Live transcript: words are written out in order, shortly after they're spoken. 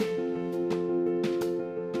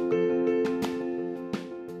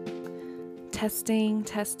Testing,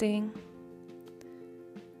 testing.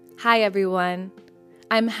 Hi, everyone.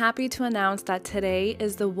 I'm happy to announce that today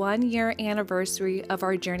is the 1-year anniversary of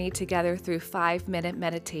our journey together through 5-minute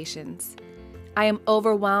meditations. I am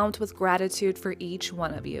overwhelmed with gratitude for each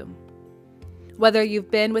one of you. Whether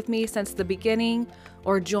you've been with me since the beginning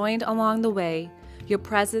or joined along the way, your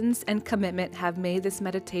presence and commitment have made this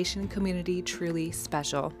meditation community truly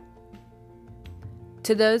special.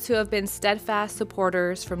 To those who have been steadfast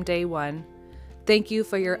supporters from day one, thank you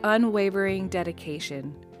for your unwavering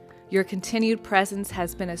dedication. Your continued presence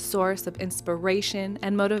has been a source of inspiration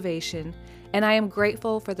and motivation, and I am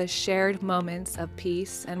grateful for the shared moments of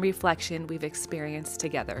peace and reflection we've experienced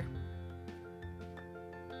together.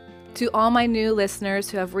 To all my new listeners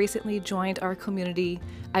who have recently joined our community,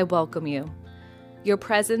 I welcome you. Your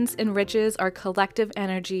presence enriches our collective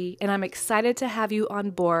energy, and I'm excited to have you on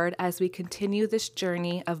board as we continue this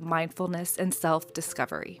journey of mindfulness and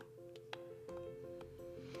self-discovery.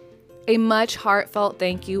 A much heartfelt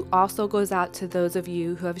thank you also goes out to those of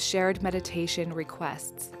you who have shared meditation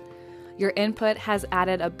requests. Your input has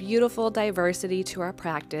added a beautiful diversity to our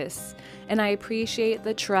practice, and I appreciate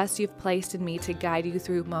the trust you've placed in me to guide you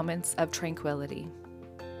through moments of tranquility.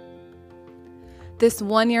 This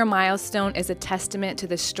 1-year milestone is a testament to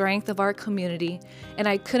the strength of our community, and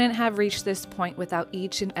I couldn't have reached this point without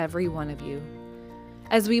each and every one of you.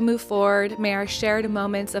 As we move forward, may our shared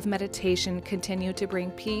moments of meditation continue to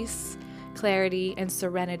bring peace, clarity, and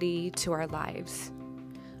serenity to our lives.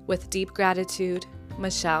 With deep gratitude,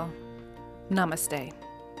 Michelle, Namaste.